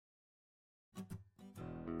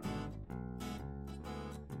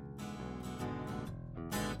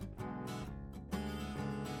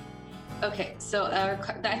Okay, so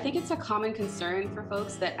I think it's a common concern for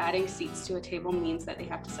folks that adding seats to a table means that they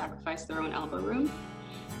have to sacrifice their own elbow room.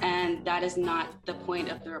 And that is not the point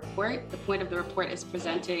of the report. The point of the report is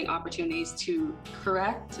presenting opportunities to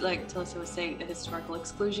correct, like Talissa was saying, the historical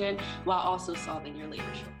exclusion, while also solving your labor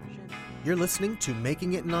shortage. You're listening to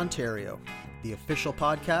Making It in Ontario, the official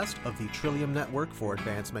podcast of the Trillium Network for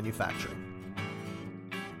Advanced Manufacturing.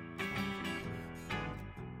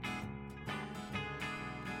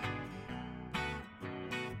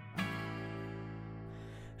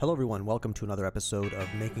 Hello everyone, welcome to another episode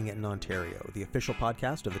of Making It in Ontario, the official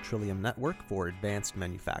podcast of the Trillium Network for Advanced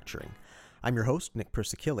Manufacturing. I'm your host, Nick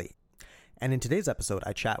Persikilli, and in today's episode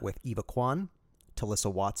I chat with Eva Kwan,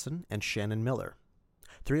 Talissa Watson, and Shannon Miller,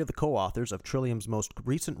 three of the co-authors of Trillium's most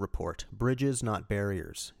recent report, Bridges Not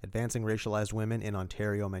Barriers, Advancing Racialized Women in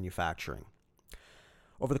Ontario Manufacturing.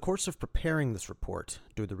 Over the course of preparing this report,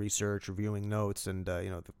 doing the research, reviewing notes, and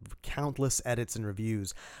the countless edits and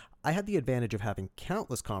reviews, I had the advantage of having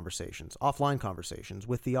countless conversations, offline conversations,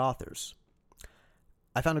 with the authors.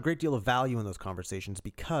 I found a great deal of value in those conversations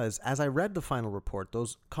because, as I read the final report,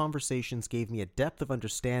 those conversations gave me a depth of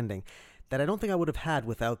understanding that I don't think I would have had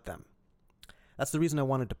without them. That's the reason I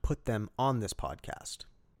wanted to put them on this podcast.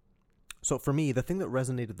 So for me, the thing that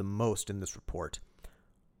resonated the most in this report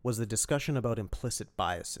was the discussion about implicit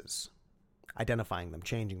biases. Identifying them,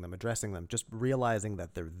 changing them, addressing them, just realizing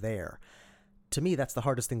that they're there. To me, that's the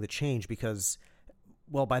hardest thing to change because,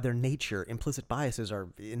 well, by their nature, implicit biases are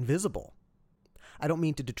invisible. I don't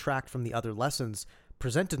mean to detract from the other lessons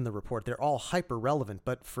presented in the report. They're all hyper-relevant,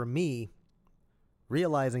 but for me,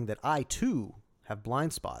 realizing that I, too, have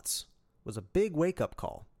blind spots was a big wake-up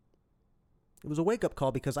call. It was a wake-up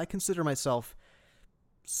call because I consider myself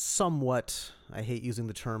somewhat, I hate using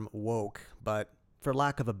the term woke, but for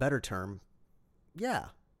lack of a better term, yeah.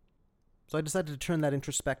 So I decided to turn that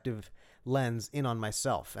introspective lens in on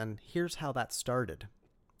myself, and here's how that started.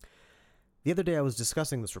 The other day I was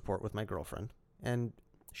discussing this report with my girlfriend, and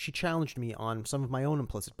she challenged me on some of my own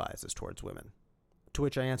implicit biases towards women. To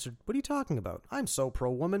which I answered, "What are you talking about? I'm so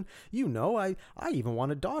pro-woman. You know, I even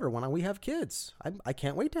want a daughter when we have kids. I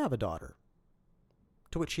can't wait to have a daughter."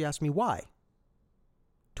 To which she asked me why.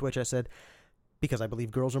 To which I said, "Because I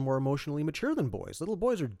believe girls are more emotionally mature than boys. Little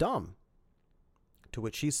boys are dumb." To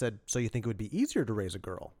which she said, "So you think it would be easier to raise a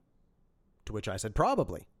girl?" To which I said,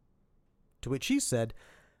 "Probably." To which she said,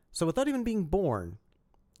 "So without even being born,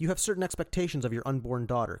 you have certain expectations of your unborn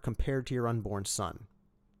daughter compared to your unborn son."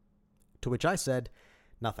 To which I said,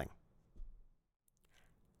 "Nothing."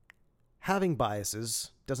 Having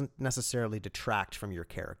biases doesn't necessarily detract from your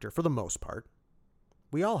character, for the most part.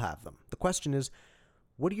 We all have them. The question is,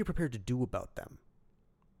 what are you prepared to do about them?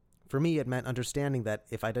 For me, it meant understanding that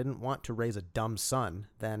if I didn't want to raise a dumb son,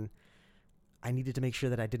 then I needed to make sure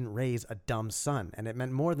that I didn't raise a dumb son. And it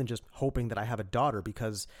meant more than just hoping that I have a daughter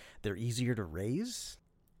because they're easier to raise.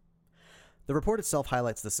 The report itself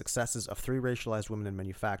highlights the successes of three racialized women in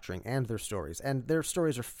manufacturing and their stories. And their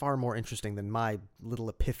stories are far more interesting than my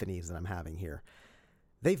little epiphanies that I'm having here.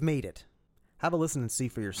 They've made it. Have a listen and see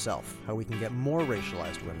for yourself how we can get more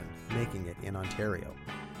racialized women making it in Ontario.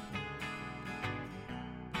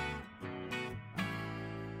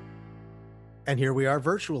 And here we are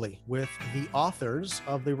virtually with the authors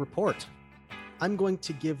of the report. I'm going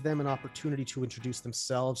to give them an opportunity to introduce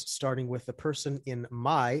themselves, starting with the person in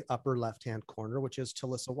my upper left-hand corner, which is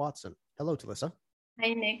Talissa Watson. Hello, Talissa.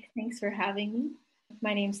 Hi, Nick. Thanks for having me.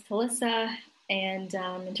 My name's Talissa, and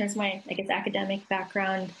in terms of my, academic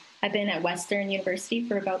background, I've been at Western University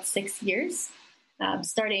for about 6 years,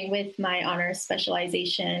 starting with my honors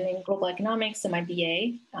specialization in global economics and my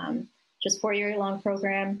BA, just 4-year-long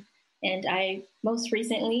program. And I most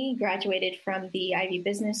recently graduated from the Ivy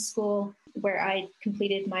Business School, where I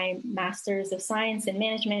completed my Master's of Science in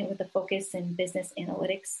Management with a focus in business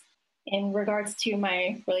analytics. In regards to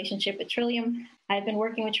my relationship with Trillium, I've been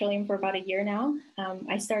working with Trillium for about a year now.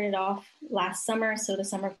 I started off last summer, so the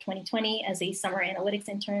summer of 2020, as a summer analytics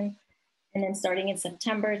intern. And then starting in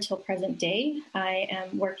September till present day, I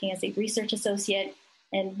am working as a research associate,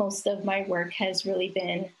 and most of my work has really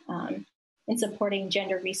been in supporting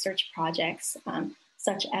gender research projects,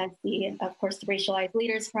 such as the Racialized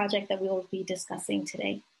Leaders Project that we will be discussing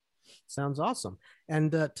today. Sounds awesome.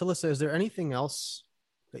 And Talissa, is there anything else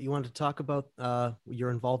that you wanted to talk about your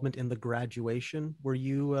involvement in the graduation? Were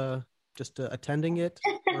you just attending it,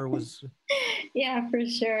 or was? Yeah, for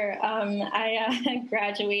sure. I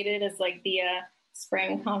graduated as the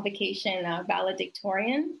spring convocation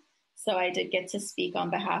valedictorian. So I did get to speak on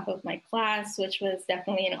behalf of my class, which was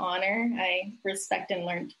definitely an honor. I respect and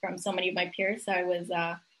learned from so many of my peers. So I was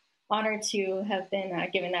honored to have been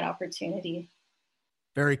given that opportunity.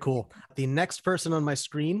 Very cool. The next person on my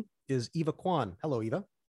screen is Eva Kwan. Hello, Eva.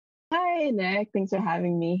 Hi, Nick. Thanks for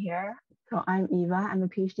having me here. So I'm Eva. I'm a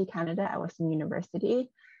PhD candidate at Western University,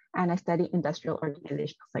 and I study industrial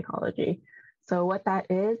organizational psychology. So what that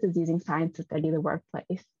is using science to study the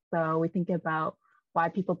workplace. So we think about why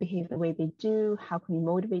people behave the way they do, how can we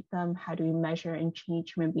motivate them, how do we measure and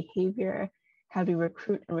change human behavior, how do we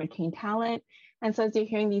recruit and retain talent. And so as you're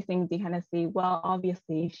hearing these things, you kind of see, well,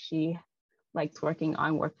 obviously she likes working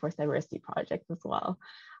on workforce diversity projects as well.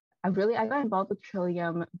 I got involved with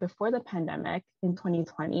Trillium before the pandemic in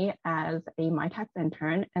 2020 as a MyTax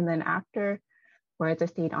intern, and then afterwards I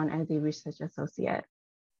stayed on as a research associate.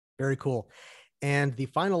 Very cool. And the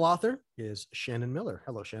final author is Shannon Miller.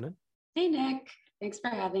 Hello, Shannon. Hey, Nick. Thanks for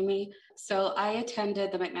having me. So I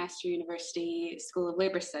attended the McMaster University School of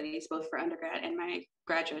Labor Studies, both for undergrad and my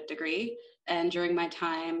graduate degree. And during my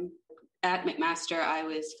time at McMaster, I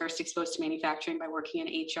was first exposed to manufacturing by working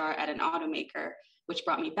in HR at an automaker, which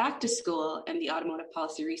brought me back to school in the Automotive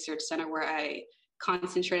Policy Research Center, where I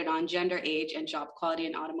concentrated on gender, age, and job quality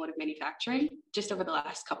in automotive manufacturing just over the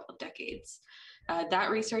last couple of decades.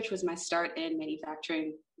 That research was my start in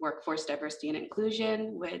manufacturing workforce diversity and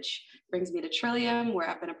inclusion, which brings me to Trillium, where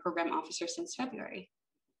I've been a program officer since February.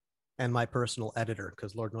 And my personal editor,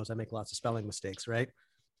 because Lord knows I make lots of spelling mistakes, right?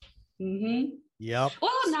 Mm-hmm. Yep.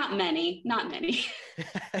 Well, not many.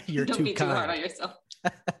 You're Don't too be kind. too hard on yourself.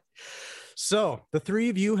 So the three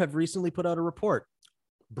of you have recently put out a report,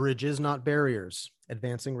 Bridges, Not Barriers,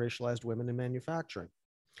 Advancing Racialized Women in Manufacturing.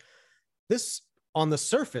 This, on the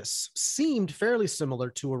surface, seemed fairly similar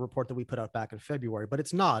to a report that we put out back in February, but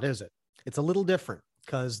it's not, is it? It's a little different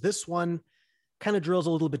because this one kind of drills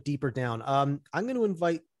a little bit deeper down. I'm going to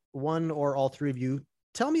invite one or all three of you.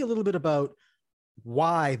 Tell me a little bit about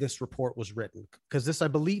why this report was written, because this, I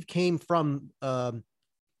believe, came from,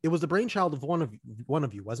 it was the brainchild of one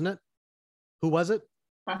of you, wasn't it? Who was it?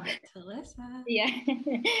 Talissa. Yeah,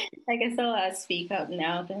 I guess I'll speak up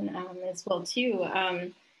now then as well too.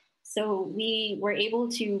 So we were able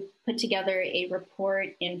to put together a report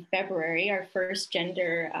in February, our first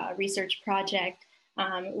gender research project,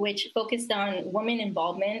 which focused on women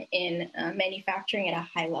involvement in manufacturing at a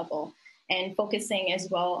high level, and focusing as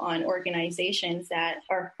well on organizations that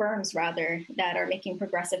are firms rather that are making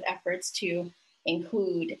progressive efforts to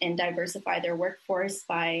include and diversify their workforce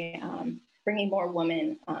by bringing more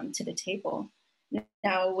women to the table.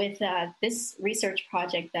 Now, with this research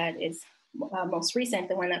project that is most recent,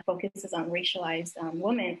 the one that focuses on racialized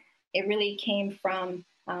women, it really came from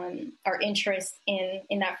our interest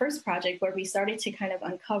in that first project, where we started to kind of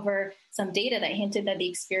uncover some data that hinted that the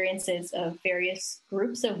experiences of various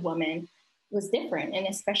groups of women was different, and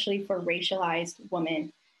especially for racialized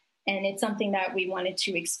women. And it's something that we wanted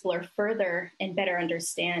to explore further and better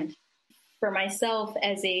understand. For myself,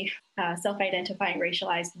 as a self-identifying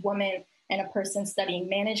racialized woman and a person studying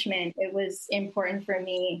management, it was important for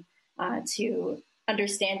me to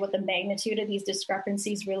understand what the magnitude of these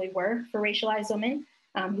discrepancies really were for racialized women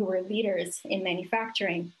who were leaders in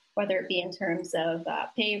manufacturing, whether it be in terms of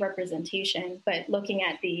pay representation, but looking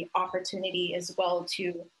at the opportunity as well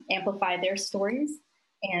to amplify their stories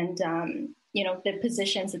and the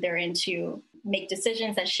positions that they're in to make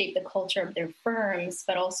decisions that shape the culture of their firms,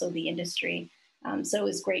 but also the industry. So it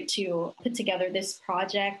was great to put together this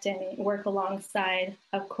project and work alongside,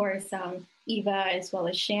 of course, Eva, as well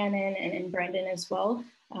as Shannon and Brendan as well,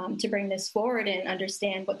 to bring this forward and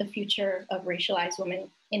understand what the future of racialized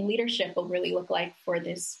women in leadership will really look like for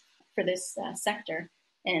this sector,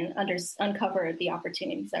 and uncover the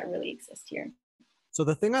opportunities that really exist here. So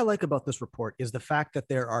the thing I like about this report is the fact that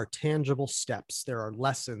there are tangible steps, there are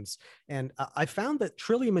lessons. And I found that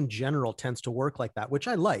Trillium in general tends to work like that, which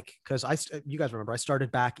I like, because you guys remember, I started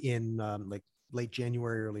back in like late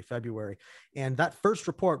January, early February. And that first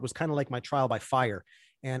report was kind of like my trial by fire.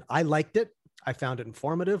 And I liked it. I found it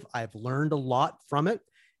informative. I've learned a lot from it.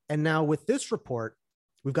 And now with this report,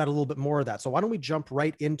 we've got a little bit more of that. So why don't we jump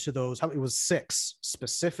right into those? It was 6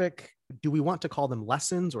 specific. Do we want to call them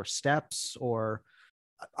lessons or steps, or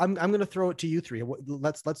I'm going to throw it to you three.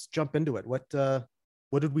 Let's jump into it. What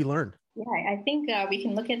did we learn? Yeah, I think we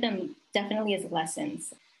can look at them definitely as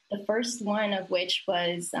lessons. The first one of which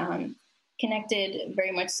was connected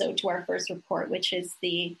very much so to our first report, which is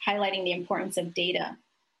the highlighting the importance of data,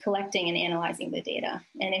 collecting and analyzing the data.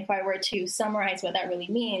 And if I were to summarize what that really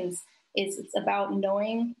means, is it's about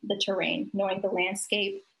knowing the terrain, knowing the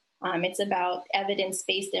landscape. It's about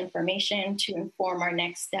evidence-based information to inform our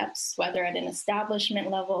next steps, whether at an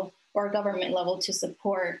establishment level or a government level, to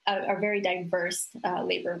support a very diverse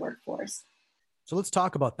labor workforce. So let's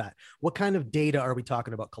talk about that. What kind of data are we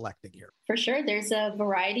talking about collecting here? For sure, there's a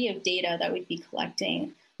variety of data that we'd be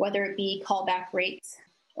collecting, whether it be callback rates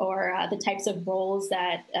or the types of roles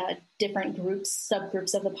that different groups,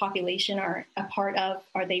 subgroups of the population are a part of.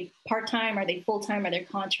 Are they part-time? Are they full-time? Are they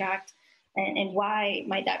contract? And why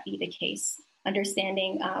might that be the case?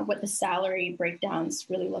 Understanding what the salary breakdowns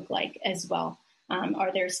really look like as well.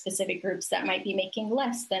 Are there specific groups that might be making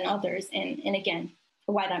less than others? And again,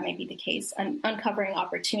 why that might be the case. Uncovering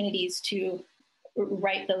opportunities to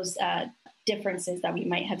right those differences that we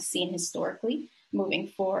might have seen historically moving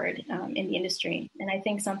forward in the industry. And I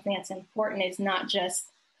think something that's important is not just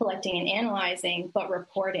collecting and analyzing, but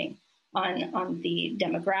reporting on the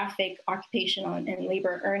demographic, occupational, and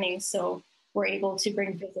labor earnings. So we're able to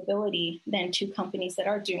bring visibility then to companies that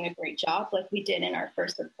are doing a great job, like we did in our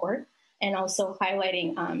first report, and also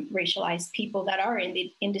highlighting racialized people that are in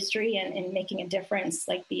the industry and making a difference,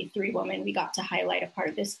 like the 3 women we got to highlight a part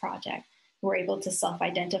of this project. We're able to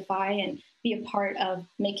self-identify and be a part of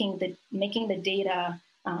making the data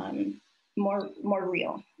more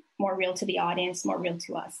real to the audience, more real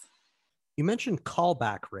to us. You mentioned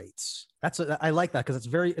callback rates. I like that because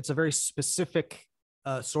it's a very specific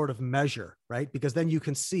sort of measure, right? Because then you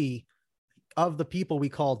can see of the people we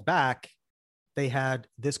called back, they had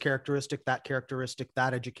this characteristic,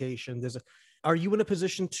 that education. Are you in a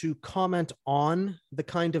position to comment on the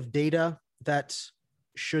kind of data that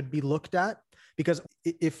should be looked at? Because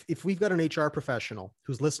if we've got an HR professional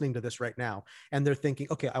who's listening to this right now and they're thinking,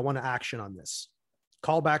 okay, I want to action on this.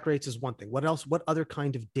 Callback rates is one thing. What else? What other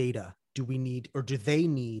kind of data do we need, or do they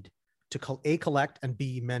need to collect and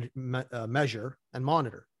B, measure and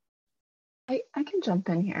monitor? I can jump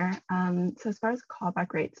in here. So as far as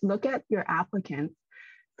callback rates, look at your applicants.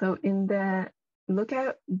 So look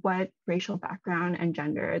at what racial background and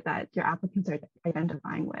gender that your applicants are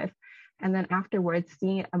identifying with. And then afterwards,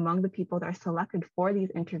 see among the people that are selected for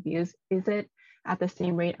these interviews, is it at the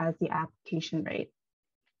same rate as the application rate?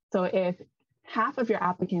 So if half of your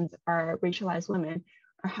applicants are racialized women,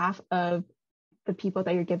 or half of the people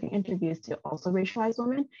that you're giving interviews to also racialized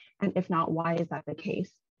women? And if not, why is that the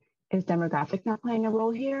case? Is demographics not playing a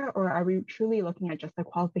role here, or are we truly looking at just the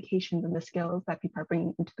qualifications and the skills that people are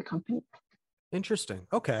bringing into the company? Interesting.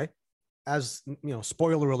 Okay. As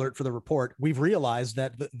spoiler alert for the report, we've realized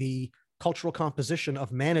that the cultural composition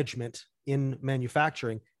of management in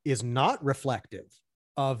manufacturing is not reflective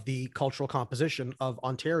of the cultural composition of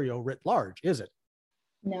Ontario writ large, is it?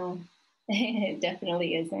 No, it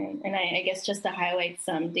definitely isn't. And I guess just to highlight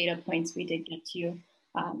some data points we did get to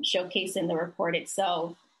showcase in the report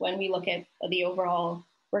itself, when we look at the overall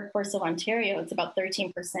workforce of Ontario, it's about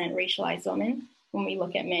 13% racialized women. When we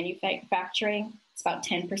look at manufacturing, it's about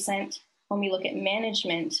 10%. When we look at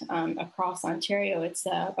management across Ontario, it's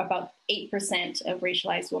about 8% of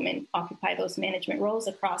racialized women occupy those management roles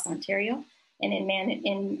across Ontario. And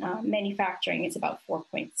in manufacturing, it's about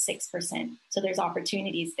 4.6%. So there's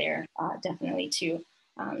opportunities there definitely to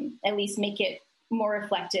at least make it more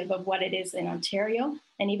reflective of what it is in Ontario,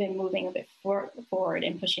 and even moving a bit forward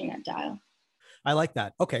and pushing that dial. I like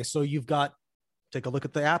that. Okay, so take a look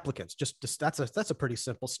at the applicants. Just that's a pretty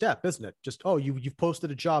simple step, isn't it? Just, you've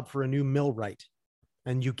posted a job for a new millwright,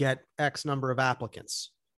 and you get X number of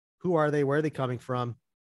applicants. Who are they? Where are they coming from?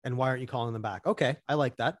 And why aren't you calling them back? Okay, I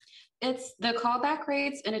like that. It's the callback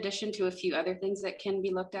rates, in addition to a few other things that can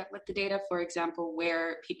be looked at with the data. For example,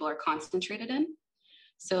 where people are concentrated in.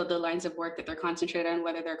 So the lines of work that they're concentrated on,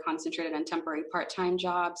 whether they're concentrated on temporary part-time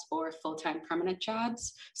jobs or full-time permanent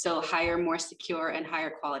jobs. So higher, more secure and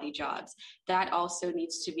higher quality jobs. That also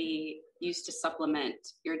needs to be used to supplement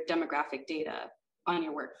your demographic data on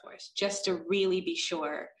your workforce, just to really be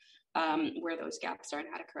sure where those gaps are and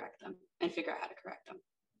how to correct them and figure out how to correct them.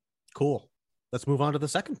 Cool. Let's move on to the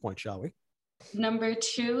second point, shall we? Number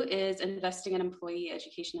 2 is investing in employee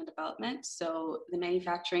education and development. So the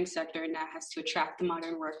manufacturing sector now has to attract the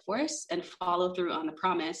modern workforce and follow through on the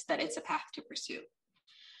promise that it's a path to pursue.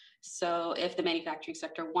 So if the manufacturing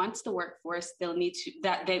sector wants the workforce, they'll need to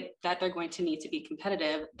that they're going to need to be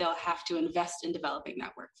competitive. They'll have to invest in developing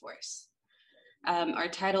that workforce. Our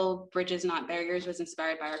title, Bridges Not Barriers, was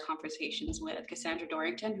inspired by our conversations with Cassandra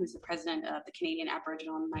Dorrington, who's the president of the Canadian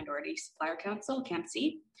Aboriginal and Minority Supplier Council,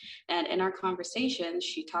 CAMSC. And in our conversations,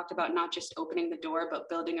 she talked about not just opening the door, but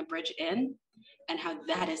building a bridge in, and how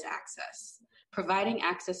that is access. Providing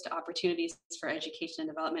access to opportunities for education and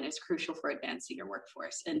development is crucial for advancing your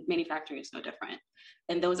workforce, and manufacturing is no different.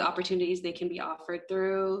 And those opportunities, they can be offered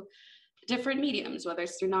through different mediums, whether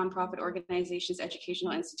it's through nonprofit organizations,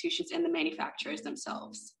 educational institutions, and the manufacturers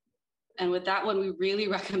themselves. And with that one, we really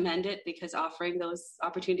recommend it because offering those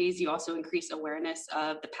opportunities, you also increase awareness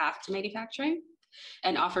of the path to manufacturing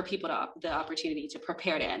and offer people the opportunity to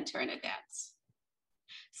prepare to enter in advance.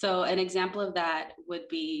 So an example of that would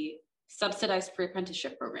be subsidized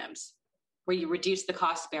pre-apprenticeship programs, where you reduce the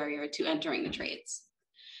cost barrier to entering the trades.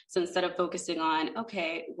 So instead of focusing on,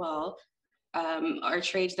 okay, well, our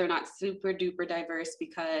trades, they're not super duper diverse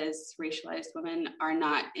because racialized women are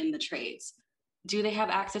not in the trades. Do they have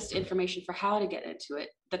access to information for how to get into it?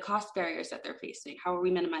 The cost barriers that they're facing, how are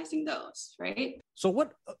we minimizing those, right? So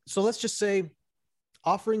let's just say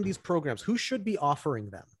offering these programs, who should be offering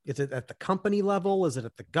them? Is it at the company level? Is it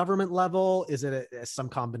at the government level? Is it some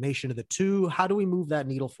combination of the two? How do we move that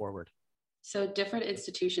needle forward? So different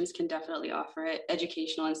institutions can definitely offer it.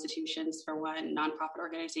 Educational institutions, for one, nonprofit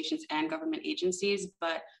organizations and government agencies,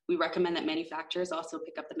 but we recommend that manufacturers also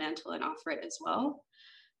pick up the mantle and offer it as well.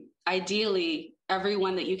 Ideally,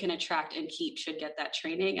 everyone that you can attract and keep should get that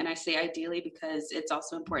training. And I say ideally because it's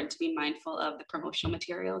also important to be mindful of the promotional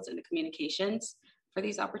materials and the communications for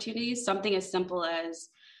these opportunities. Something as simple as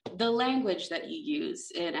the language that you use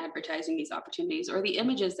in advertising these opportunities or the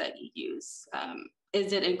images that you use.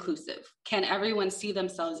 Is it inclusive? Can everyone see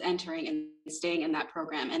themselves entering and staying in that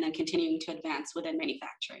program and then continuing to advance within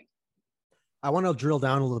manufacturing? I want to drill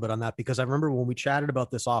down a little bit on that because I remember when we chatted about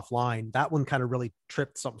this offline, that one kind of really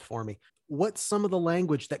tripped something for me. What's some of the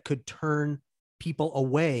language that could turn people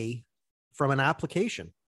away from an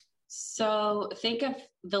application? So think of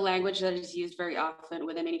the language that is used very often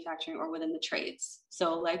within manufacturing or within the trades.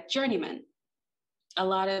 So like journeyman, a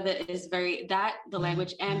lot of it is the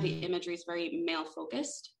language and the imagery is very male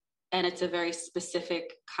focused. And it's a very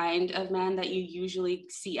specific kind of man that you usually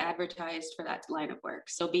see advertised for that line of work.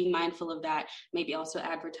 So being mindful of that, maybe also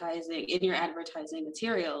advertising in your advertising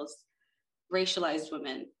materials, racialized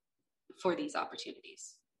women for these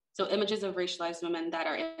opportunities. So images of racialized women that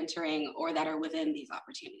are entering or that are within these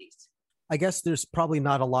opportunities. I guess there's probably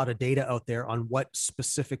not a lot of data out there on what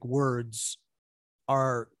specific words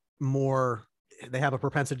are more, they have a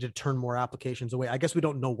propensity to turn more applications away. I guess we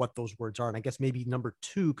don't know what those words are. And I guess maybe number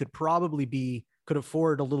two could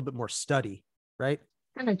afford a little bit more study, right?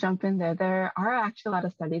 I'm going to jump in there. There are actually a lot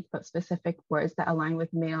of studies about specific words that align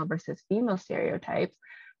with male versus female stereotypes.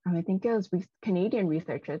 I think it was Canadian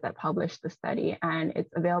researchers that published the study, and it's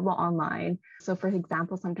available online. So for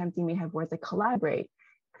example, sometimes you may have words like collaborate,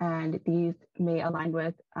 and these may align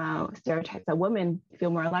with stereotypes that women feel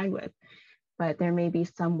more aligned with. But there may be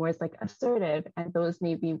some words like assertive, and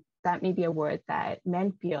that may be a word that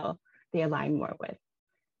men feel they align more with.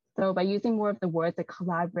 So by using more of the words like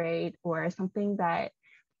collaborate or something that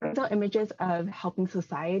brings out images of helping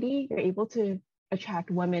society, you're able to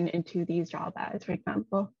attract women into these job ads, for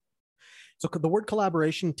example. So the word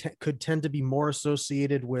collaboration could tend to be more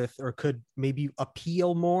associated with, or could maybe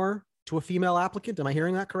appeal more to a female applicant. Am I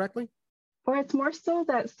hearing that correctly? Or it's more so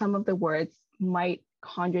that some of the words might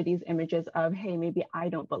conjure these images of, hey, maybe I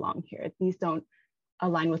don't belong here. These don't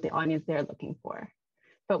align with the audience they're looking for.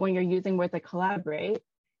 But when you're using words like collaborate,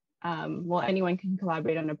 anyone can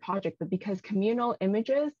collaborate on a project, but because communal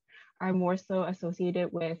images are more so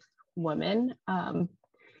associated with women,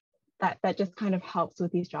 that just kind of helps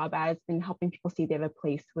with these job ads and helping people see they have a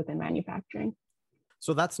place within manufacturing.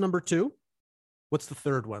 So that's number two. What's the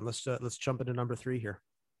third one? Let's jump into number three here.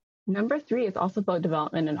 Number three is also about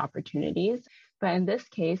development and opportunities, but in this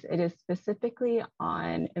case, it is specifically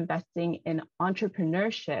on investing in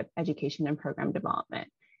entrepreneurship, education, and program development.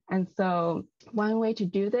 And so one way to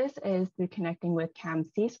do this is through connecting with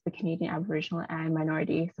CAMSC, the Canadian Aboriginal and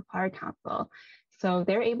Minority Supplier Council. So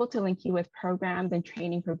they're able to link you with programs and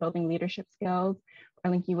training for building leadership skills,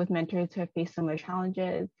 or link you with mentors who have faced similar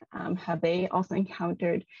challenges. Have they also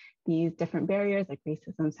encountered these different barriers like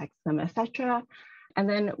racism, sexism, etc.? And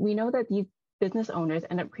then we know that these business owners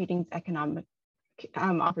end up creating economic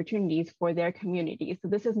opportunities for their communities. So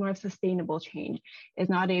this is more of sustainable change. It's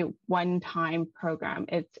not a one-time program.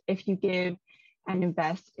 It's if you give and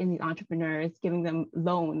invest in these entrepreneurs, giving them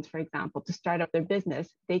loans, for example, to start up their business,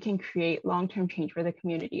 they can create long-term change for their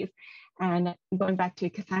communities. And going back to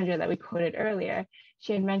Cassandra that we quoted earlier,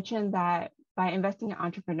 she had mentioned that by investing in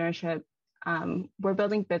entrepreneurship, we're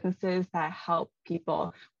building businesses that help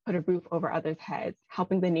people put a roof over others' heads,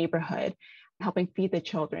 helping the neighborhood, helping feed the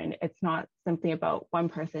children. It's not simply about one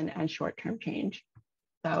person and short-term change.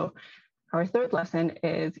 So our third lesson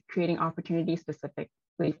is creating opportunities specifically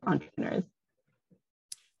for entrepreneurs.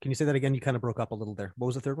 Can you say that again? You kind of broke up a little there. What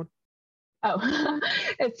was the third one? Oh,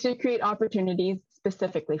 it's to create opportunities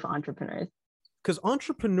specifically for entrepreneurs. Because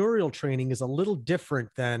entrepreneurial training is a little different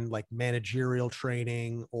than like managerial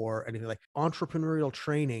training or anything. Like entrepreneurial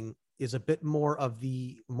training is a bit more of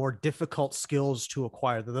the more difficult skills to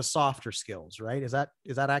acquire, the softer skills, right? Is that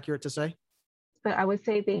accurate to say? But I would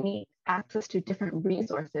say they need access to different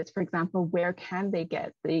resources. For example, where can they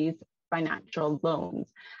get these financial loans?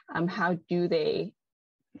 How do they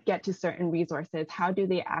get to certain resources? How do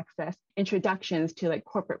they access introductions to like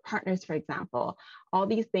corporate partners, for example? All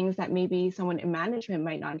these things that maybe someone in management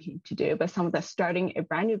might not need to do, but someone that's starting a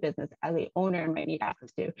brand new business as an owner might need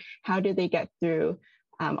access to. How do they get through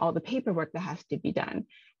all the paperwork that has to be done?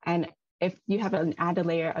 And if you have an added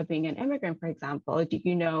layer of being an immigrant, for example, do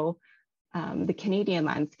you know the Canadian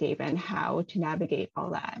landscape and how to navigate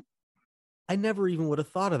all that? I never even would have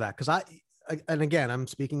thought of that because and again, I'm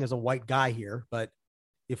speaking as a white guy here, but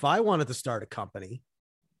if I wanted to start a company,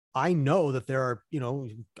 I know that there are,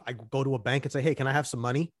 I go to a bank and say, hey, can I have some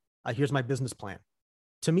money? Here's my business plan.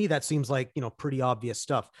 To me, that seems like, pretty obvious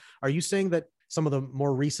stuff. Are you saying that some of the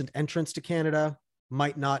more recent entrants to Canada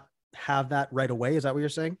might not have that right away? Is that what you're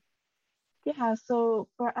saying? Yeah, so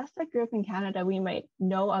for us that grew up in Canada, we might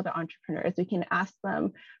know other entrepreneurs. We can ask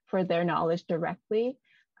them for their knowledge directly.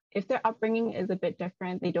 If their upbringing is a bit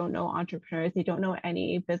different, they don't know entrepreneurs, they don't know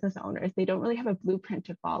any business owners, they don't really have a blueprint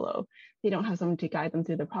to follow. They don't have someone to guide them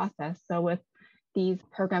through the process. So with these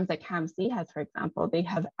programs that CAMSC has, for example, they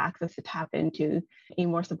have access to tap into a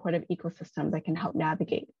more supportive ecosystem that can help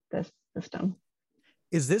navigate this system.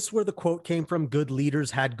 Is this where the quote came from? Good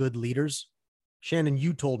leaders had good leaders? Shannon,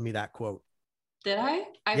 you told me that quote. Did I?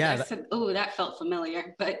 Yeah, I said, oh, that felt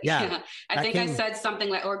familiar. But yeah I think I said something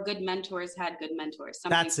like, or good mentors had good mentors.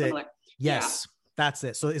 Something that's similar. It. Yes, that's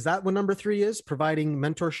it. So is that what number 3 is? Providing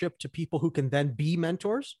mentorship to people who can then be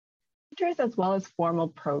mentors? Mentors as well as formal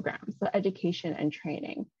programs, so education and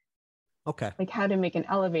training. Okay. Like how to make an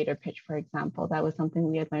elevator pitch, for example. That was something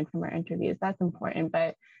we had learned from our interviews. That's important.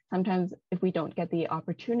 But sometimes if we don't get the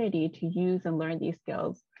opportunity to use and learn these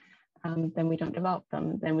skills, then we don't develop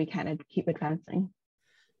them, then we kind of keep advancing.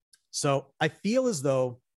 So I feel as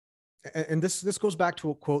though, and this goes back to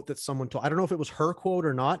a quote that someone told, I don't know if it was her quote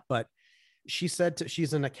or not, but she said,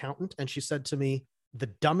 she's an accountant, and she said to me, the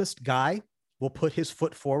dumbest guy will put his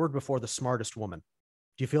foot forward before the smartest woman.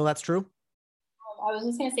 Do you feel that's true? I was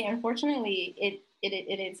just going to say, unfortunately,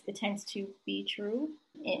 it tends to be true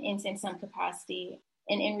in some capacity.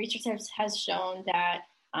 And research has shown that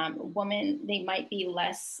women, they might be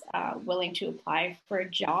less willing to apply for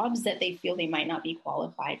jobs that they feel they might not be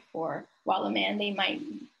qualified for, while a man, they might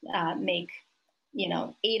make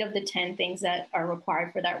 8 of the 10 things that are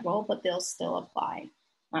required for that role, but they'll still apply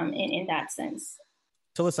in that sense.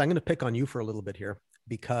 Talissa, I'm going to pick on you for a little bit here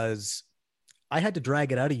because I had to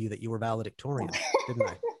drag it out of you that you were valedictorian, didn't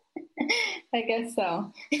I? I guess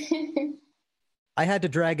so. I had to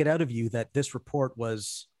drag it out of you that this report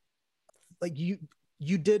was like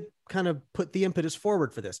you did kind of put the impetus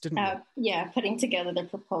forward for this, didn't you? Yeah, putting together the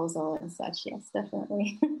proposal and such. Yes,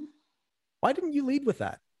 definitely. Why didn't you lead with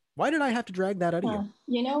that? Why did I have to drag that out of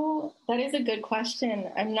you? That is a good question.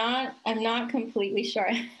 I'm not completely sure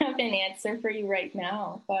I have an answer for you right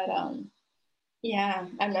now, but yeah,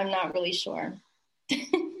 I'm not really sure.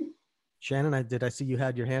 Shannon, did I see you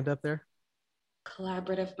had your hand up there?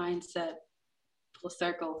 Collaborative mindset, full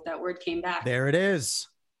circle. That word came back. There it is.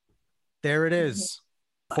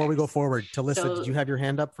 Before we go forward, Talissa, did you have your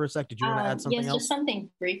hand up for a sec? Did you want to add something else? Yes, just something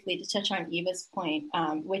briefly to touch on Eva's point,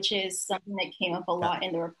 which is something that came up a lot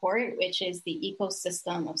in the report, which is the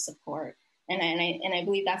ecosystem of support. And I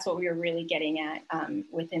believe that's what we were really getting at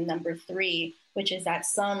within number 3, which is that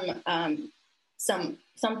some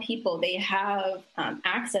people, they have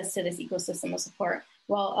access to this ecosystem of support,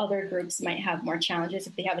 while other groups might have more challenges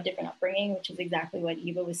if they have a different upbringing, which is exactly what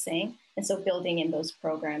Eva was saying. And so building in those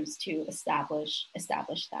programs to establish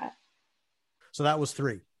that. So that was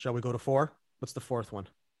 3. Shall we go to 4? What's the 4th one?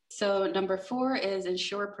 So number 4 is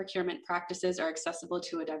ensure procurement practices are accessible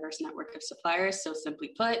to a diverse network of suppliers. So simply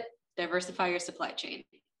put, diversify your supply chain.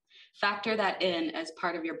 Factor that in as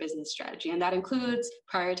part of your business strategy. And that includes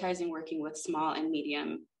prioritizing working with small and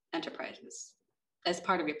medium enterprises as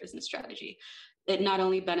part of your business strategy. It not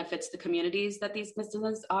only benefits the communities that these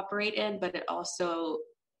businesses operate in, but it also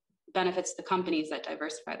benefits the companies that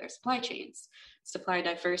diversify their supply chains. Supply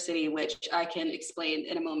diversity, which I can explain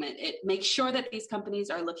in a moment, it makes sure that these companies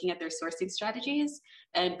are looking at their sourcing strategies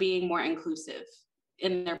and being more inclusive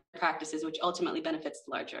in their practices, which ultimately benefits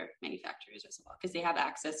the larger manufacturers as well, because they have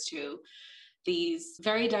access to these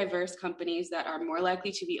very diverse companies that are more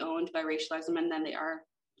likely to be owned by racialized women than they are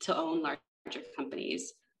to own larger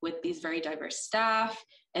companies with these very diverse staff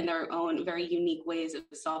and their own very unique ways of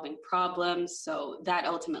solving problems. So that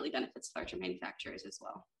ultimately benefits larger manufacturers as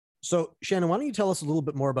well. So Shannon, why don't you tell us a little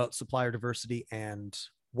bit more about supplier diversity and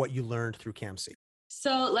what you learned through CAMSC?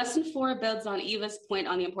 So lesson 4 builds on Eva's point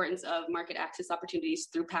on the importance of market access opportunities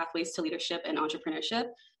through pathways to leadership and entrepreneurship.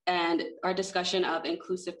 And our discussion of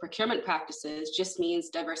inclusive procurement practices just means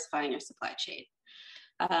diversifying your supply chain.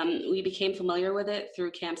 We became familiar with it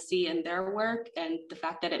through CAMSC and their work, and the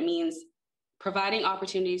fact that it means providing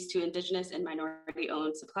opportunities to Indigenous and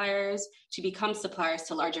minority-owned suppliers to become suppliers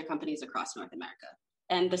to larger companies across North America.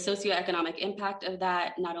 And the socioeconomic impact of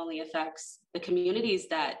that not only affects the communities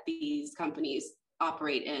that these companies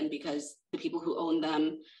operate in, because the people who own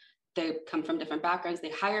them, they come from different backgrounds,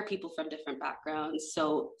 they hire people from different backgrounds,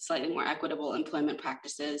 so slightly more equitable employment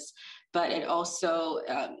practices, but it also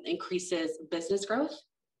increases business growth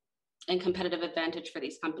and competitive advantage for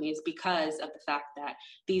these companies because of the fact that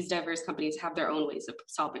these diverse companies have their own ways of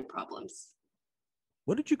solving problems.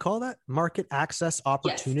 What did you call that? Market access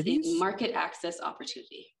opportunities? Yes, market access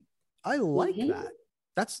opportunity. I like that.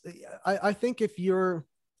 That's, I think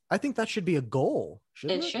I think that should be a goal.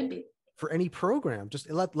 It should be. For any program, just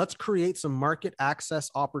let's create some market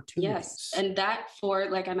access opportunities. Yes, and that, for,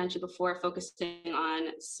 like I mentioned before, focusing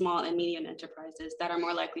on small and medium enterprises that are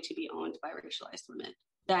more likely to be owned by racialized women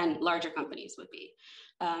than larger companies would be.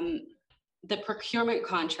 The procurement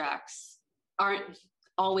contracts aren't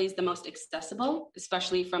always the most accessible,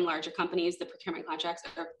 especially from larger companies. The procurement contracts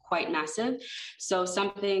are quite massive. So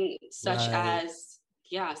something such as,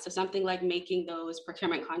 something like making those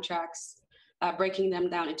procurement contracts, breaking them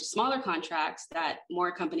down into smaller contracts that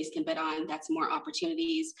more companies can bid on, that's more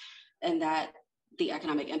opportunities, and that the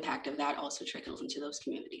economic impact of that also trickles into those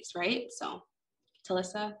communities, right? So,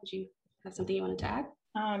 Talissa, did you have something you wanted to add?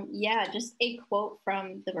 Just a quote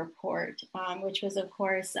from the report, which was, of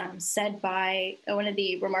course, said by one of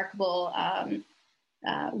the remarkable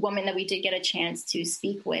women that we did get a chance to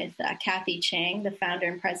speak with, Kathy Chang, the founder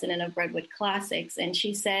and president of Redwood Classics. And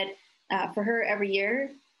she said for her, every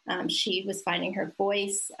year, she was finding her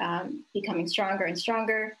voice, becoming stronger and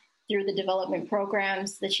stronger through the development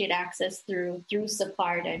programs that she had access through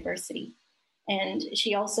forcier diversity. And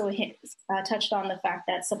she also touched on the fact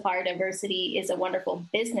that supplier diversity is a wonderful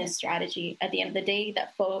business strategy at the end of the day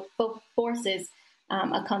that forces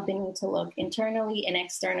a company to look internally and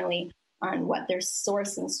externally on what their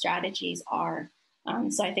sourcing strategies are.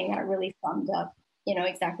 So I think that really summed up,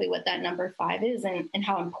 exactly what that number 5 is and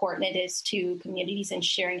how important it is to communities and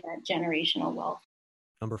sharing that generational wealth.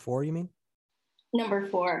 Number 4, you mean? Number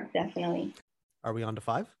 4, definitely. Are we on to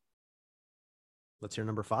 5? Let's hear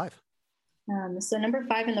number 5. So number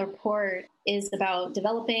 5 in the report is about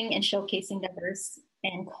developing and showcasing diverse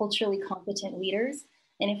and culturally competent leaders.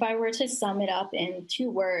 And if I were to sum it up in 2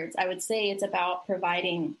 words, I would say it's about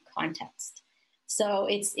providing context. So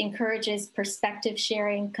it encourages perspective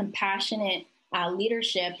sharing, compassionate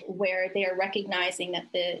leadership, where they are recognizing that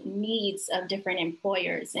the needs of different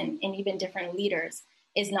employers and even different leaders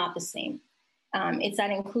is not the same. It's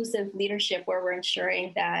that inclusive leadership where we're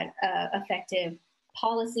ensuring that effective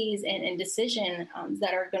policies and decisions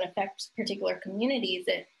that are going to affect particular communities,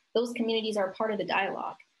 that those communities are part of the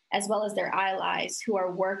dialogue, as well as their allies who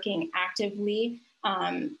are working actively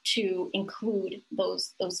to include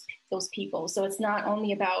those people. So it's not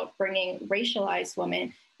only about bringing racialized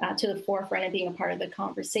women to the forefront and being a part of the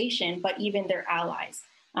conversation, but even their allies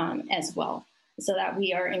as well, so that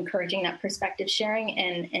we are encouraging that perspective sharing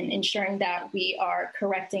and ensuring that we are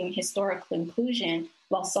correcting historical inclusion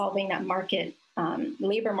while solving that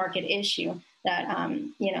labor market issue that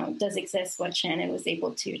does exist, what Shannon was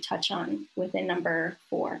able to touch on within number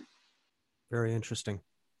 4. Very interesting.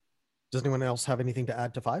 Does anyone else have anything to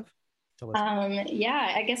add to 5?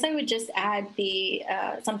 I guess I would just add the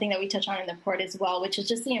something that we touch on in the report as well, which is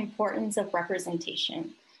just the importance of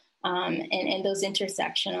representation and those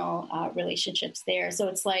intersectional relationships there. So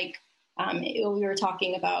it's like we were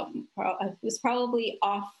talking about, it was probably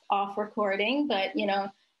off recording, but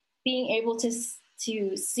being able to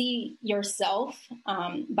see yourself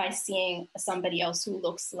by seeing somebody else who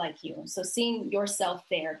looks like you. So seeing yourself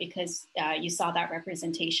there because you saw that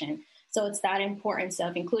representation. So it's that importance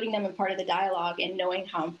of including them in part of the dialogue and knowing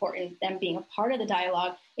how important them being a part of the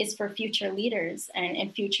dialogue is for future leaders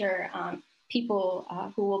and future people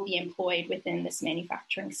who will be employed within this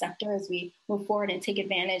manufacturing sector as we move forward and take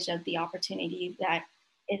advantage of the opportunity that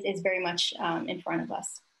is very much in front of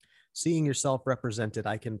us. Seeing yourself represented,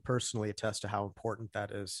 I can personally attest to how important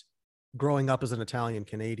that is. Growing up as an Italian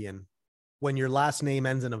Canadian, when your last name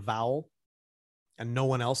ends in a vowel and no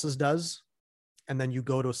one else's does, and then you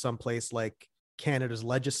go to some place like Canada's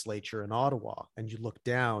legislature in Ottawa, and you look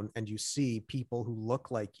down and you see people who look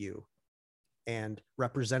like you and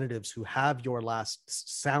representatives who have your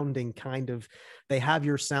they have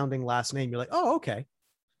your sounding last name, you're like, oh, okay.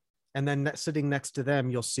 And then sitting next to them,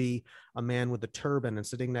 you'll see a man with a turban, and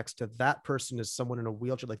sitting next to that person is someone in a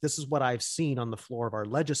wheelchair. Like, this is what I've seen on the floor of our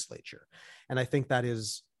legislature. And I think that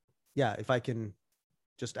is, yeah, if I can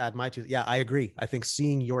just add my two, yeah, I agree. I think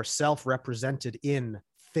seeing yourself represented in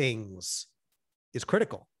things is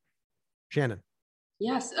critical. Shannon.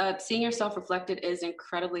 Yes, seeing yourself reflected is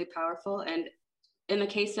incredibly powerful. And in the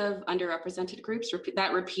case of underrepresented groups,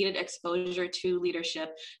 that repeated exposure to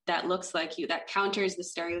leadership that looks like you, that counters the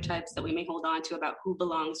stereotypes that we may hold on to about who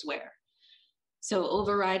belongs where. So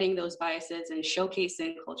overriding those biases and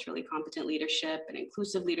showcasing culturally competent leadership and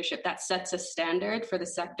inclusive leadership, that sets a standard for the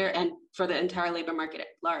sector and for the entire labor market at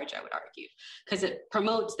large, I would argue, because it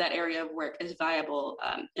promotes that area of work as viable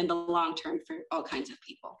in the long term for all kinds of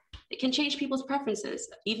people. It can change people's preferences,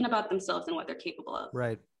 even about themselves and what they're capable of.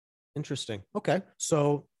 Right. Interesting. Okay.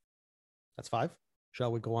 So that's 5.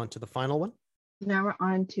 Shall we go on to the final one? Now we're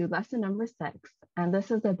on to lesson number 6. And this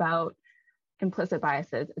is about implicit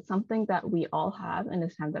biases. It's something that we all have, and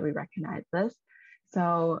it's time that we recognize this.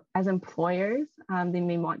 So as employers, they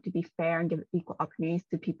may want to be fair and give equal opportunities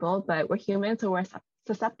to people, but we're human, so we're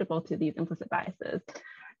susceptible to these implicit biases.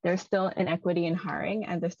 There's still inequity in hiring,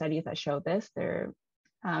 and there's studies that show this. There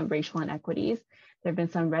are racial inequities. There have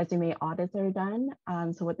been some resume audits that are done.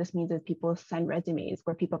 So what this means is people send resumes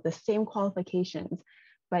where people have the same qualifications,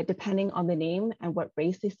 but depending on the name and what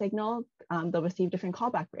race they signal, they'll receive different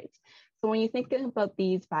callback rates. So when you think about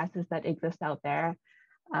these biases that exist out there,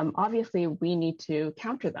 obviously we need to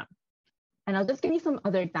counter them. And I'll just give you some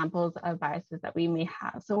other examples of biases that we may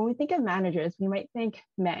have. So when we think of managers, we might think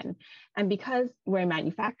men. And because we're in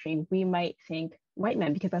manufacturing, we might think white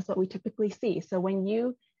men, because that's what we typically see. So when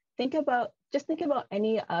you think about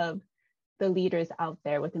any of the leaders out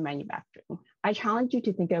there within manufacturing, I challenge you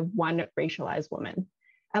to think of one racialized woman.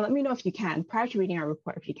 And let me know if you can, prior to reading our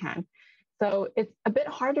report, if you can. So it's a bit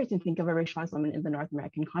harder to think of a racialized woman in the North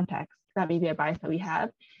American context. That may be a bias that we have.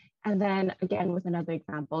 And then again, with another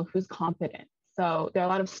example, who's competent. So there are a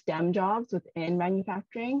lot of STEM jobs within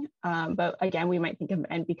manufacturing, but again, we might think of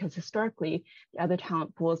men because historically, the other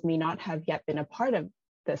talent pools may not have yet been a part of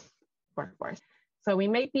this workforce. So we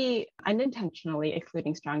might be unintentionally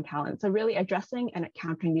excluding strong talent. So really addressing and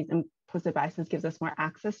countering these implicit biases gives us more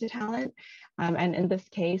access to talent. And in this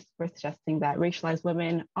case, we're suggesting that racialized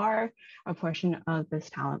women are a portion of this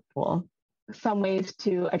talent pool. Some ways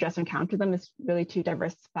to address and counter them is really to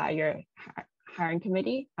diversify your hiring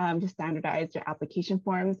committee, to standardize your application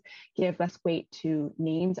forms, give less weight to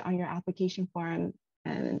names on your application form,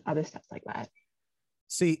 and other steps like that.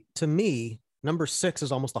 See, to me, number 6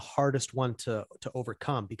 is almost the hardest one to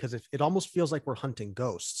overcome, because it almost feels like we're hunting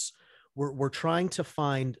ghosts. We're trying to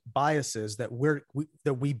find biases that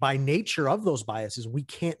we by nature of those biases, we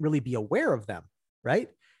can't really be aware of them, right?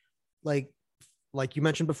 Like you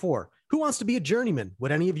mentioned before, who wants to be a journeyman?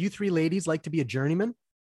 Would any of you 3 ladies like to be a journeyman?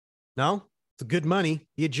 No? It's good money.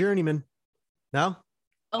 Be a journeyman. No?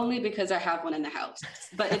 Only because I have one in the house,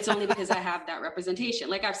 but it's only because I have that representation.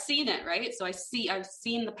 Like, I've seen it, right? So I've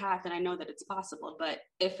seen the path and I know that it's possible, but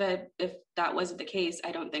if that wasn't the case,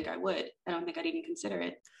 I don't think I would. I don't think I'd even consider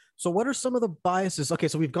it. So what are some of the biases? Okay,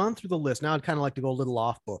 so we've gone through the list. Now I'd kind of like to go a little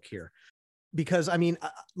off book here, because I mean,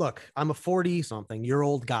 look, I'm a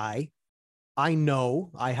 40-something-year-old guy. I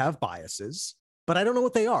know I have biases, but I don't know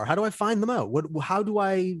what they are. How do I find them out? How do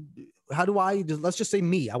I, let's just say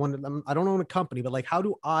me, I don't own a company, but like, how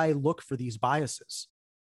do I look for these biases?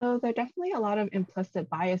 So there are definitely a lot of implicit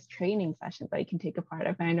bias training sessions that you can take a part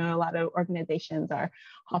of. And I know a lot of organizations are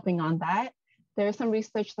hopping on that. There's some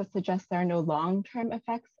research that suggests there are no long-term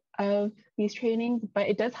effects of these trainings, but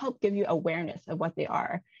it does help give you awareness of what they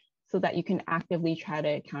are so that you can actively try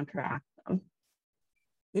to counteract them.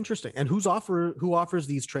 Interesting. And who offers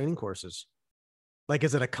these training courses? Like,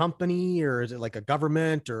 is it a company or is it like a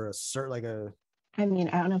government or I mean,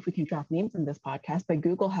 I don't know if we can drop names in this podcast, but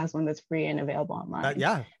Google has one that's free and available online.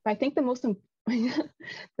 Yeah. But I think the most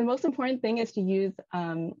important thing is to use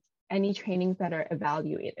any trainings that are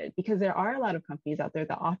evaluated, because there are a lot of companies out there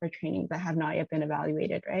that offer trainings that have not yet been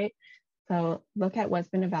evaluated, right? So look at what's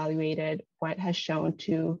been evaluated, what has shown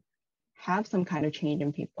to have some kind of change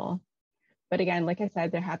in people. But again, like I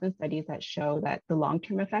said, there have been studies that show that the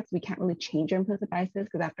long-term effects, we can't really change our implicit biases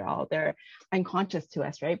because after all, they're unconscious to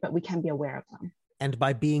us, right? But we can be aware of them. And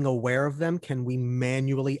by being aware of them, can we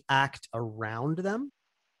manually act around them?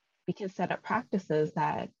 We can set up practices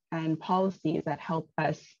and policies that help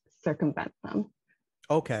us circumvent them.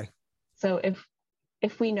 Okay. So if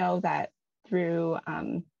if we know that through,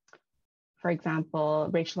 for example,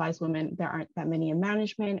 racialized women, there aren't that many in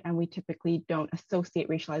management, and we typically don't associate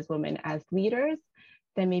racialized women as leaders,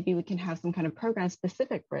 then maybe we can have some kind of program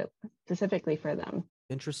specifically for them.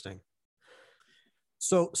 Interesting.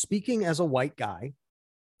 So speaking as a white guy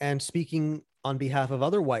and speaking on behalf of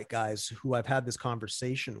other white guys who I've had this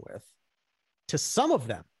conversation with, to some of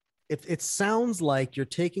them, it sounds like you're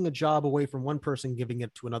taking a job away from one person, giving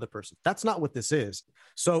it to another person. That's not what this is.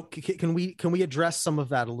 So can we address some of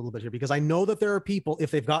that a little bit here? Because I know that there are people,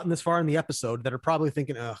 if they've gotten this far in the episode, that are probably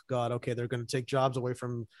thinking, oh God, okay, they're going to take jobs away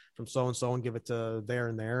from so-and-so and give it to there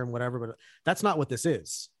and there and whatever, but that's not what this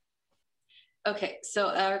is. Okay, so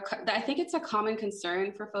I think it's a common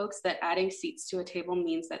concern for folks that adding seats to a table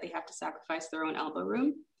means that they have to sacrifice their own elbow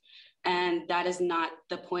room. And that is not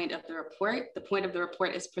the point of the report. The point of the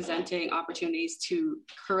report is presenting opportunities to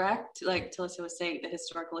correct, like Talissa was saying, the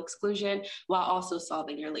historical exclusion, while also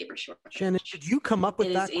solving your labor shortage. Shannon, did you come up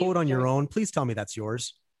with that quote on your own? Please tell me that's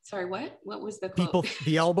yours. Sorry, what? What was the quote? People,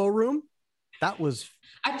 the elbow room? That was...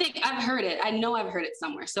 I think I've heard it. I know I've heard it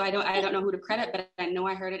somewhere. So I don't know who to credit, but I know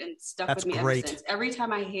I heard it and it's stuck with me ever since. Every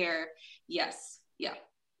time I hear, yes, yeah.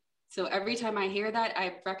 So every time I hear that,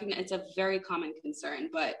 I recognize it's a very common concern,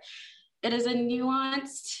 but it is a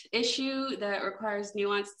nuanced issue that requires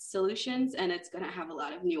nuanced solutions, and it's going to have a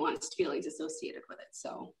lot of nuanced feelings associated with it.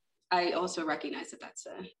 So I also recognize that that's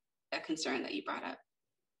a concern that you brought up.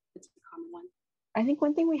 It's a common one. I think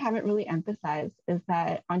one thing we haven't really emphasized is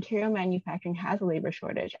that Ontario manufacturing has a labor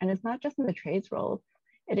shortage, and it's not just in the trades roles,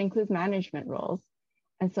 it includes management roles.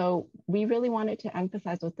 And so we really wanted to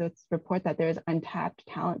emphasize with this report that there is untapped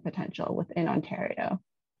talent potential within Ontario.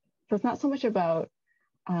 So it's not so much about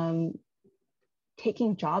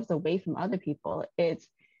taking jobs away from other people. It's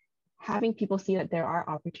having people see that there are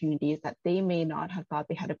opportunities that they may not have thought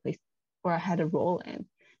they had a place or had a role in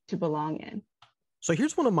to belong in. So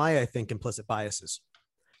here's one of my, I think, implicit biases.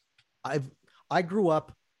 I grew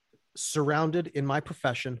up surrounded in my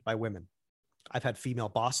profession by women. I've had female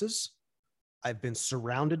bosses. I've been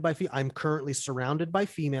surrounded by, I'm currently surrounded by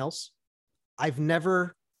females. I've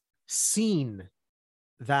never seen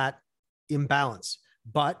that imbalance,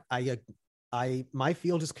 but my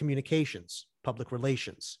field is communications, public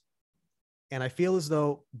relations. And I feel as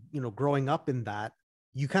though, growing up in that,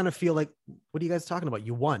 you kind of feel like, what are you guys talking about?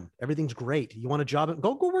 You won. Everything's great. You want a job?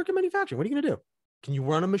 Go work in manufacturing. What are you going to do? Can you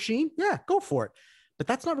run a machine? Yeah, go for it. But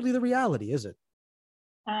that's not really the reality, is it?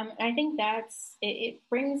 I think it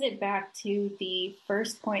brings it back to the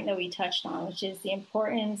first point that we touched on, which is the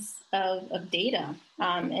importance of data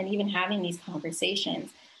and even having these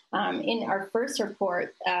conversations. In our first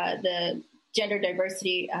report, the gender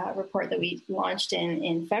diversity report that we launched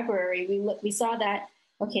in February, we saw that,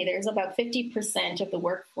 okay, there's about 50% of the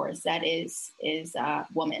workforce that is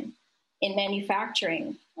woman. In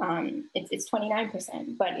manufacturing, it's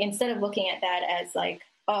 29%. But instead of looking at that as like,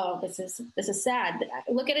 oh, this is sad,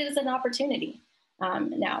 look at it as an opportunity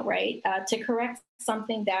now, right? To correct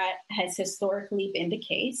something that has historically been the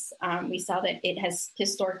case. We saw that it has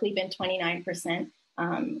historically been 29%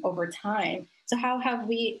 over time. So how can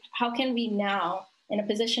we now, in a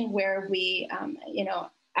position where we,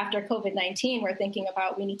 after COVID-19, we're thinking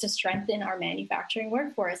about we need to strengthen our manufacturing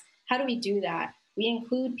workforce. How do we do that? We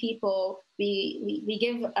include people. We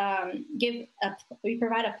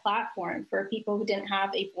provide a platform for people who didn't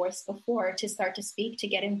have a voice before to start to speak, to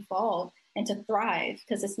get involved, and to thrive.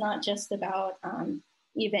 Because it's not just about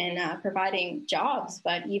even providing jobs,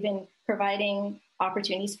 but even providing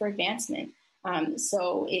opportunities for advancement.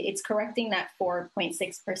 So it's correcting that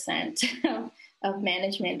 4.6% of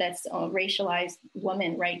management that's racialized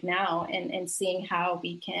women right now, and seeing how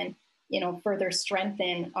we can, further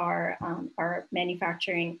strengthen our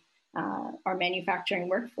manufacturing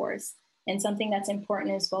workforce. And something that's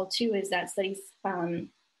important as well too is that studies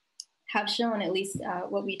have shown, at least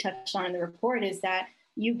what we touched on in the report, is that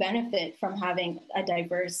you benefit from having a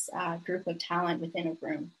diverse group of talent within a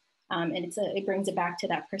room. And it brings it back to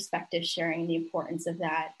that perspective sharing, the importance of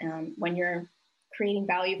that when you're creating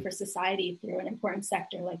value for society through an important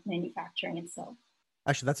sector like manufacturing itself.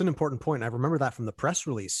 Actually, that's an important point. I remember that from the press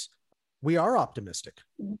release. We are optimistic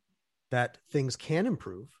that things can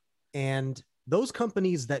improve. And those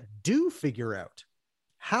companies that do figure out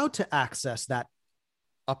how to access that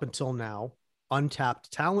up until now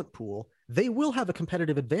untapped talent pool, they will have a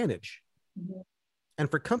competitive advantage. Mm-hmm.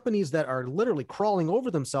 And for companies that are literally crawling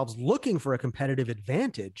over themselves looking for a competitive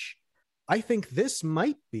advantage, I think this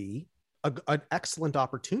might be an excellent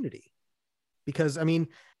opportunity. Because,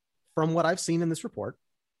 from what I've seen in this report,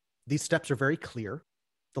 these steps are very clear.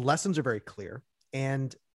 The lessons are very clear.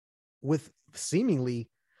 And with seemingly,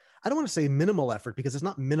 I don't want to say minimal effort because it's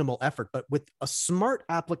not minimal effort, but with a smart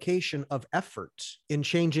application of effort in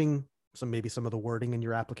changing maybe some of the wording in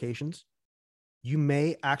your applications, you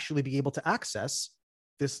may actually be able to access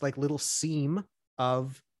this like little seam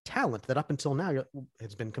of talent that up until now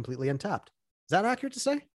has been completely untapped. Is that accurate to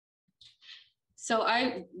say? So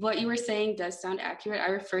what you were saying does sound accurate. I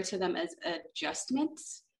refer to them as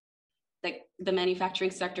adjustments. Like the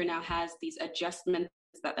manufacturing sector now has these adjustments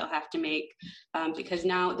that they'll have to make because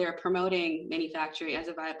now they're promoting manufacturing as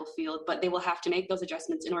a viable field, but they will have to make those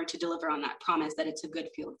adjustments in order to deliver on that promise that it's a good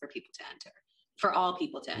field for people to enter, for all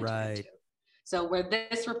people to enter into. So where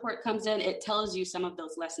this report comes in, it tells you some of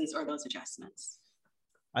those lessons or those adjustments.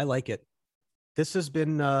 I like it. This has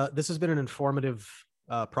been an informative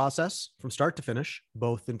process from start to finish,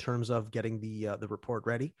 both in terms of getting the report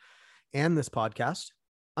ready and this podcast.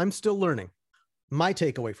 I'm still learning. My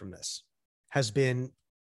takeaway from this has been,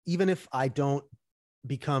 even if I don't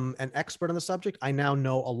become an expert on the subject, I now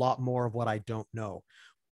know a lot more of what I don't know.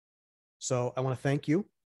 So I want to thank you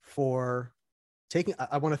for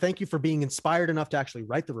being inspired enough to actually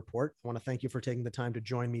write the report. I want to thank you for taking the time to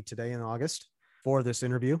join me today in August for this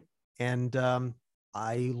interview. And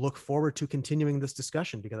I look forward to continuing this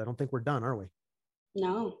discussion because I don't think we're done, are we?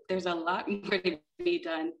 No, there's a lot more to be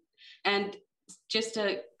done. And just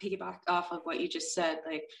to piggyback off of what you just said,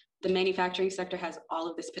 like the manufacturing sector has all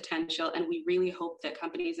of this potential, and we really hope that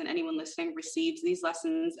companies and anyone listening receives these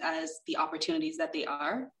lessons as the opportunities that they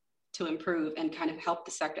are to improve and kind of help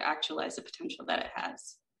the sector actualize the potential that it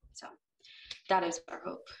has. So that is our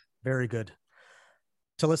hope. Very good.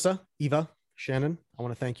 Talissa, Eva, Shannon, I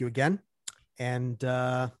want to thank you again. And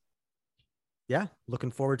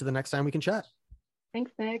looking forward to the next time we can chat.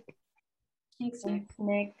 Thanks, Nick. Thanks, Nick. Thanks,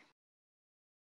 Nick.